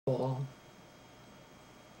Paul.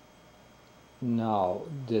 Now,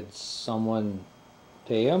 did someone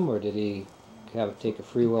pay him, or did he have take a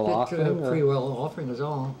free will offering? Free will offering is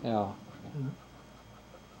all. Yeah. Yeah.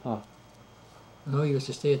 Huh. I know he used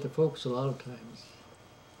to stay at the folks a lot of times.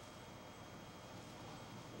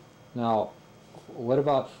 Now, what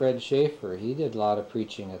about Fred Schaefer? He did a lot of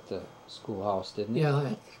preaching at the schoolhouse, didn't he? Yeah,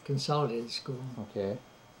 at Consolidated School. Okay.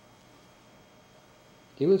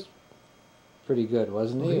 He was pretty good,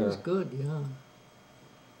 wasn't he? He was good, yeah.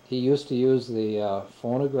 He used to use the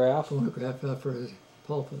phonograph. Phonograph for his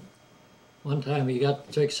pulpit. One time he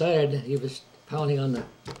got so excited, he was pounding on the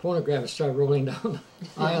phonograph and started rolling down the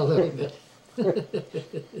aisle a little bit.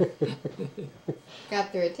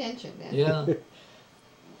 Got their attention then. Yeah.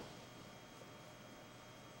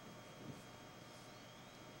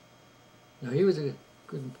 No, he was a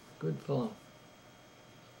good fellow.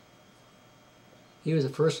 He was the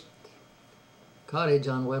first cottage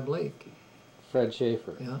on Webb Lake. Fred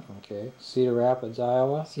Schaefer. Yeah. Okay. Cedar Rapids,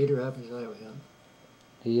 Iowa. Cedar Rapids, Iowa, yeah.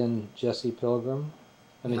 He and Jessie Pilgrim.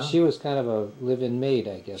 I mean, Yeah. she was kind of a live-in maid,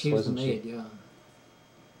 I guess, She was the wasn't maid, she? yeah.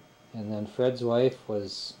 And then Fred's wife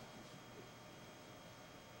was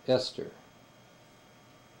Esther.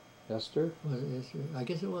 Esther? Was it Esther? I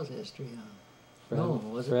guess it was Esther, yeah. Fred, No,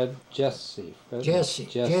 was it? Fred Jessie.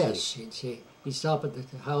 Jessie. He'd stop at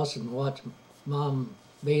the house and watch Mom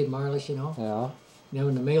bathe Marlish, you know. Yeah. And then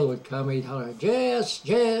when the mail would come, he'd holler, Jess,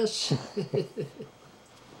 Jess.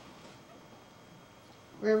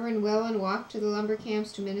 Reverend Wellen walked to the lumber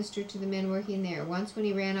camps to minister to the men working there. Once when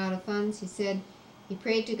he ran out of funds, he said he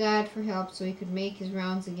prayed to God for help so he could make his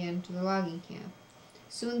rounds again to the logging camp.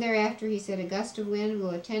 Soon thereafter, he said a gust of wind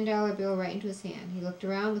blew a $10 bill right into his hand. He looked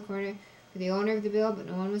around the corner for the owner of the bill, but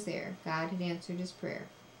no one was there. God had answered his prayer.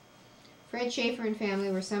 Fred Schaefer and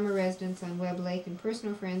family were summer residents on Webb Lake and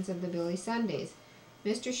personal friends of the Billy Sundays.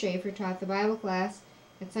 Mr. Schaefer taught the Bible class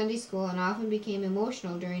at Sunday school and often became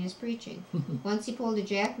emotional during his preaching. Once he pulled a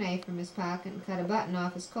jackknife from his pocket and cut a button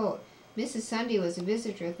off his coat. Mrs. Sunday was a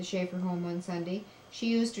visitor at the Schaefer home one Sunday. She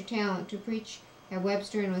used her talent to preach at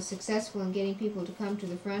Webster and was successful in getting people to come to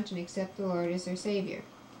the front and accept the Lord as their Savior.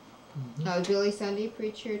 Did Billy Sunday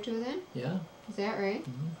preach here too then? Yeah. Is that right?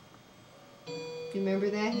 Mm-hmm. Do you remember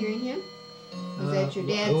that, hearing him? Was that your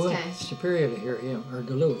dad's time? Superior to hear him, or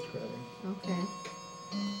Duluth, rather. Okay.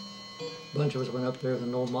 A bunch of us went up there with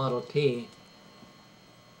an old Model T.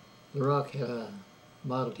 The Rock had a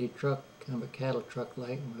Model T truck, kind of a cattle truck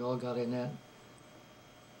like, and we all got in that.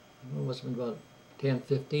 It must have been about 10,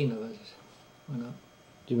 15 of us went up.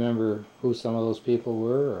 Do you remember who some of those people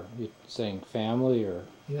were? Or you saying family or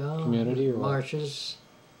community? Or Marshes.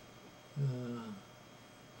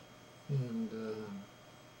 And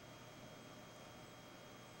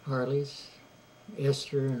Harley's,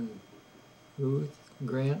 Esther and Ruth,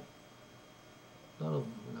 Grant. A lot of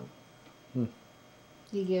them went up.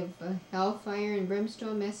 Did he give a hellfire and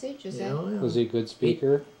brimstone message? Is that? Yeah. Was he a good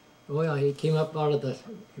speaker? Oh yeah, he came up out of the,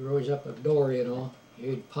 he rose up a door, you know.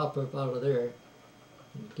 He'd pop up out of there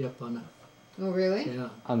and get up on the, Oh, really? yeah.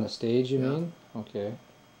 On the stage, you Yeah. mean? Okay.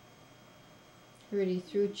 Heard he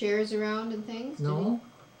threw chairs around and things? Did he? No,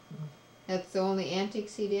 That's the only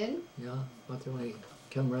antics he did? yeah, but then when he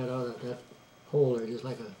come right out of that hole there, just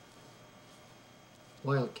like a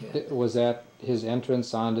wildcat. Was that his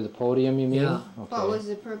entrance onto the podium, you mean? Yeah. Okay. What was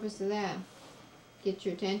the purpose of that? Get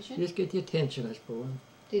your attention? Just get the attention, I suppose.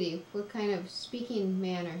 Did he? What kind of speaking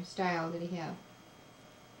manner, style did he have?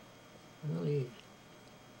 Well, he,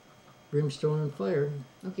 brimstone and fire.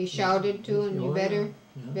 Okay, shouted to, and you Oh, better,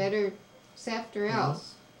 yeah. better accept or Yeah.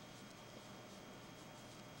 else.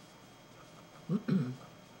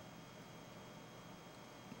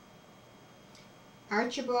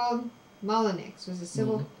 Archibald Mullenix was a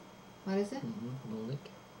civil. Mullenix. What is it? Mullick.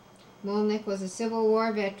 Mullenix was a Civil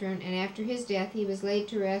War veteran, and after his death, he was laid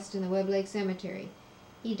to rest in the Webb Lake Cemetery.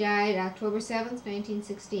 He died October 7th,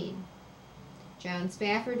 1916. John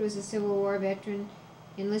Spafford was a Civil War veteran,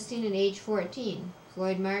 enlisting at age 14.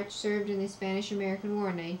 Floyd March served in the Spanish-American War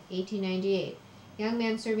in 1898. Young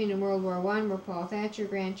men serving in World War I were Paul Thatcher,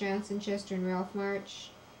 Grant Johnson, Chester, and Ralph March.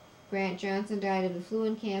 Grant Johnson died of the flu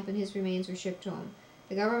in camp, and his remains were shipped home.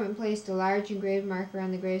 The government placed a large engraved marker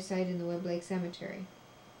on the gravesite in the Webb Lake Cemetery.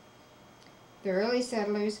 The early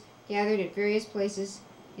settlers gathered at various places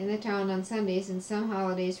in the town on Sundays and some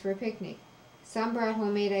holidays for a picnic. Some brought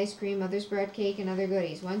homemade ice cream, others brought cake and other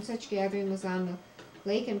goodies. One such gathering was on the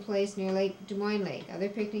lake and place near Lake Des Moines Lake. Other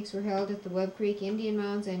picnics were held at the Webb Creek Indian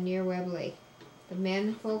Mounds and near Webb Lake. The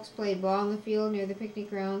men folks played ball in the field near the picnic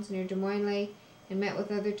grounds near Des Moines Lake and met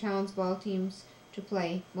with other towns' ball teams to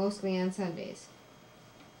play, mostly on Sundays.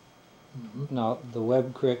 Now, the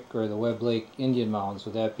Webb Creek or the Webb Lake Indian Mounds,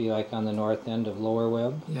 would that be like on the north end of Lower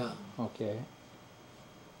Webb? Yeah. Okay.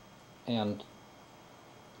 And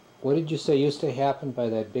what did you say used to happen by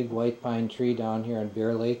that big white pine tree down here in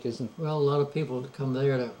Bear Lake? Isn't Well, a lot of people come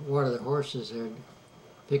there to water their horses there,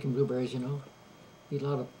 picking blueberries, A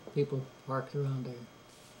lot of people parked around there.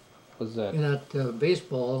 was that? And that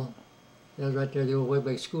baseball, that was right there, the old Webb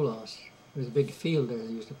Lake Schoolhouse. There's a big field there.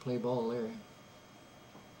 They used to play ball there.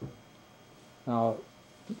 Now,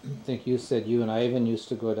 I think you said you and Ivan used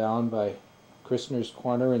to go down by Christner's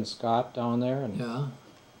Corner and Scott down there and Yeah.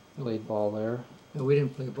 played ball there. And we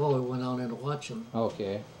didn't play ball. We went down there to watch them.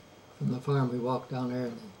 Okay. From the farm, we walked down there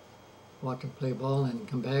and watched them play ball and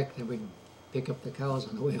come back. Then we'd pick up the cows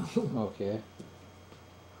on the way home. Okay.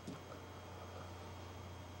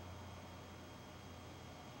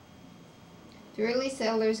 The early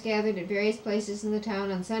settlers gathered at various places in the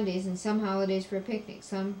town on Sundays and some holidays for a picnic.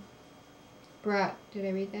 Some brought, did I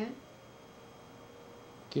read that?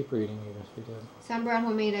 Keep reading even if you did. Some brought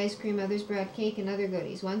homemade ice cream, others brought cake and other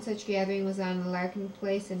goodies. One such gathering was on the Larkin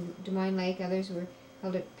Place in Des Moines Lake. Others were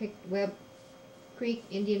held at Webb Creek,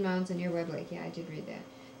 Indian Mounds, and near Webb Lake. Yeah, I did read that.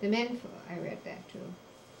 The men, I read that too.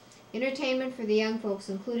 Entertainment for the young folks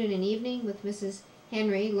included an evening with Mrs.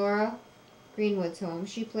 Henry, Laura Greenwood's home.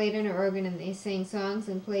 She played on her organ and they sang songs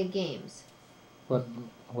and played games.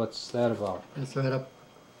 What's that about? That's right up,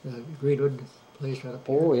 Greenwood place right up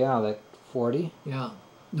here. Oh yeah, that 40? Yeah.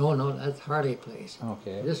 No, that's Harley Place.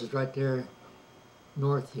 Okay. This is right there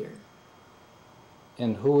north here.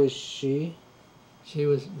 And who is she? She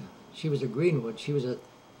was a Greenwood. She was a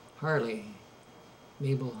Harley,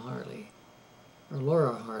 Mabel Harley, or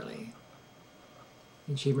Laura Harley.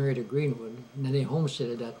 And she married a Greenwood. And then they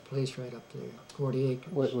homesteaded that place right up there, 40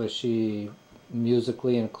 acres. Was she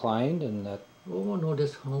musically inclined and that? Oh, no,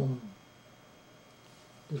 this home.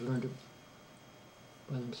 Just learned it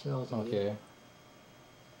by themselves. I guess. Okay.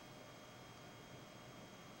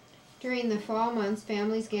 During the fall months,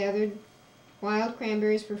 families gathered wild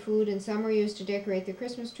cranberries for food, and some were used to decorate their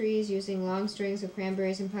Christmas trees using long strings of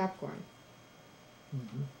cranberries and popcorn.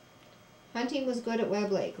 Mhm. Hunting was good at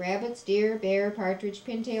Webb Lake. Rabbits, deer, bear, partridge,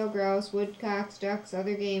 pintail, grouse, woodcocks, ducks,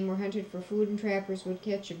 other game were hunted for food, and trappers would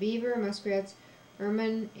catch a beaver, muskrats,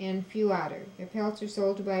 ermine, and few otter. Their pelts are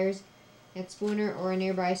sold to buyers at Spooner or a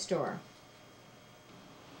nearby store.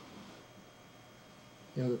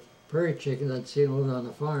 The prairie chickens I'd seen over on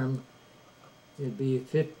the farm, it'd be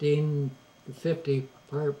 15 to 50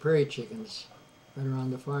 prairie chickens right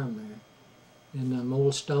around the farm there. And them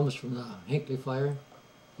old stumps from the Hinckley fire,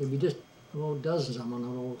 there'd be just dozens of them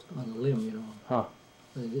on a limb, Huh.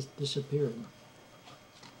 They just disappeared.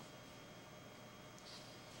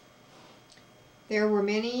 There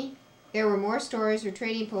were more stores or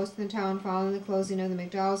trading posts in the town following the closing of the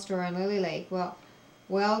McDowell store on Lily Lake. Well,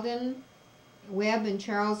 Weldon, Webb, and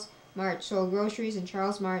Charles March sold groceries, and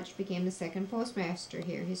Charles March became the second postmaster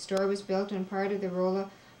here. His store was built on part of the Rolla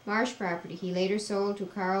Marsh property. He later sold to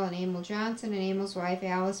Carl and Emil Johnson, and Emil's wife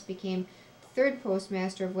Alice became the third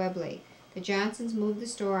postmaster of Webb Lake. The Johnsons moved the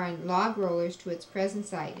store on log rollers to its present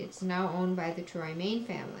site. It's now owned by the Troy Main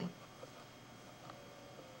family.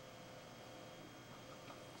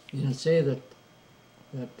 You can say that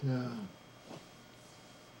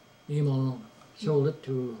Emil sold it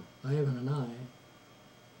to Ivan and I.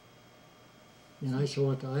 And I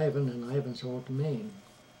sold it to Ivan, and Ivan sold it to Maine.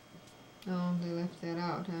 Oh, they left that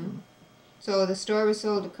out, huh? So the store was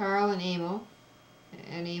sold to Carl and Emil,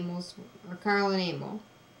 Carl and Emil,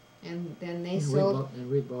 and then they sold.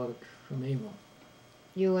 We bought it from Emil.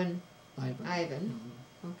 You and Ivan.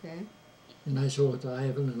 Okay. And I sold it to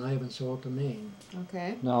Ivan, and Ivan sold it to Maine.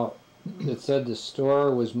 Okay. Now, it said the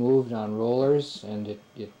store was moved on rollers, and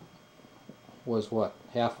it was what,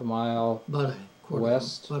 half a mile About a quarter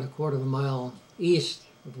west? About a quarter of a mile east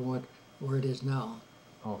of where it is now.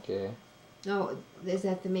 Okay. Oh, is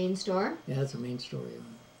that the main store? Yeah, that's the main story.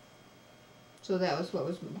 So that was what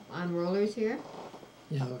was on rollers here?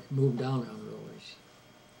 Yeah, it moved down on rollers.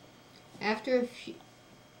 After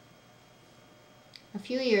a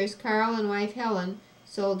few years, Carl and wife Helen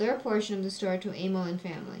sold their portion of the store to Emil and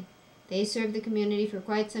family. They served the community for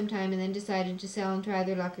quite some time and then decided to sell and try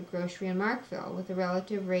their luck at grocery in Markville with a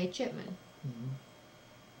relative, Ray Chipman. Mm-hmm.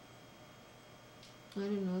 I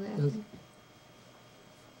didn't know that. That's-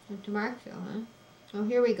 Went to Markville, huh? Oh,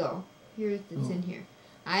 here we go. Here it's in here.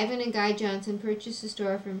 Ivan and Guy Johnson purchased the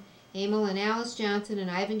store from Emil and Alice Johnson,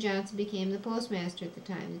 and Ivan Johnson became the postmaster at the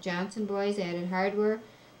time. The Johnson boys added hardware,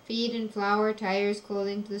 feed and flour, tires,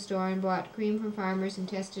 clothing to the store, and bought cream from farmers and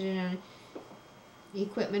tested it on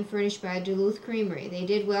equipment furnished by Duluth Creamery. They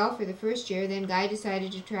did well for the first year. Then Guy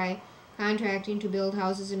decided to try contracting to build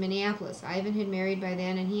houses in Minneapolis. Ivan had married by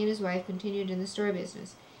then, and he and his wife continued in the store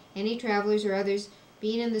business. Any travelers or others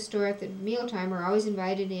being in the store at the mealtime were always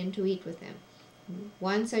invited in to eat with them.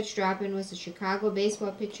 One such drop-in was a Chicago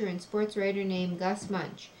baseball pitcher and sports writer named Gus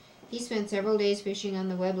Munch. He spent several days fishing on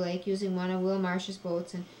the Webb Lake using one of Will Marsh's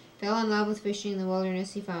boats and fell in love with fishing in the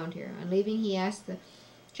wilderness he found here. On leaving, he asked the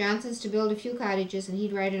Johnsons to build a few cottages, and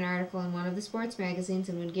he'd write an article in one of the sports magazines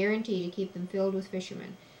and would guarantee to keep them filled with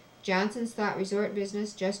fishermen. Johnsons thought resort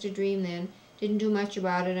business just a dream then, didn't do much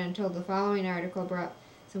about it until the following article brought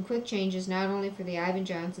some quick changes not only for the Ivan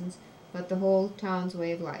Johnsons, but the whole town's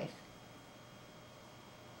way of life.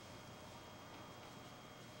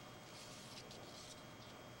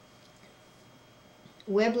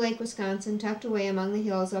 Webb Lake, Wisconsin, tucked away among the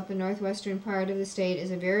hills up in northwestern part of the state,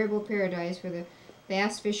 is a veritable paradise for the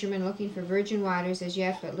vast fishermen looking for virgin waters as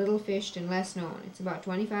yet but little fished and less known. It's about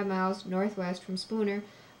 25 miles northwest from Spooner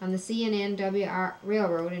on the C&N-W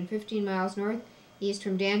Railroad and 15 miles northeast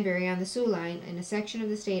from Danbury on the Sioux Line, in a section of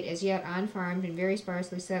the state as yet unfarmed and very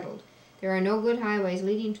sparsely settled. There are no good highways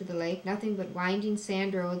leading to the lake, nothing but winding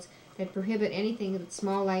sand roads that prohibit anything but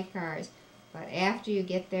small light cars. But after you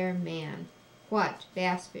get there, man, what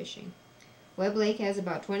bass fishing! Webb Lake has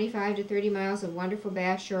about 25 to 30 miles of wonderful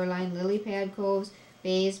bass shoreline, lily pad coves,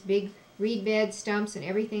 bays, big reed beds, stumps, and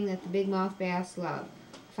everything that the big-mouth bass love.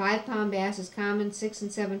 5-pound bass is common, 6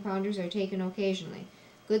 and 7-pounders are taken occasionally.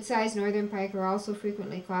 Good-sized northern pike are also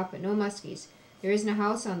frequently caught, but no muskies. There isn't a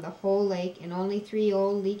house on the whole lake, and only 3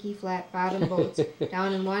 old, leaky, flat-bottomed boats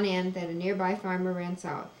down in one end that a nearby farmer rents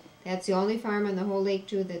out. That's the only farm on the whole lake,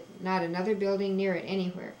 too, that not another building near it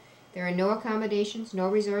anywhere. There are no accommodations, no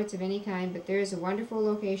resorts of any kind, but there is a wonderful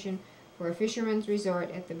location for a fisherman's resort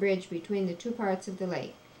at the bridge between the two parts of the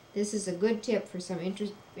lake. This is a good tip for some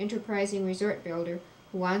enterprising resort builder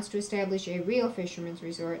who wants to establish a real fisherman's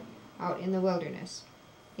resort out in the wilderness.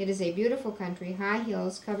 It is a beautiful country, high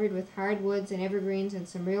hills covered with hardwoods and evergreens, and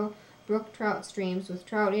some real brook trout streams with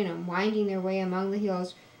trout in them winding their way among the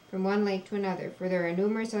hills from one lake to another, for there are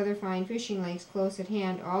numerous other fine fishing lakes close at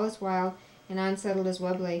hand, all as wild and unsettled as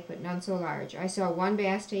Webb Lake, but none so large. I saw one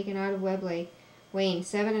bass taken out of Webb Lake, weighing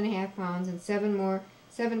 7.5 pounds, and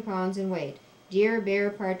 7 pounds in weight. Deer, bear,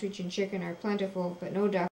 partridge, and chicken are plentiful, but no duck.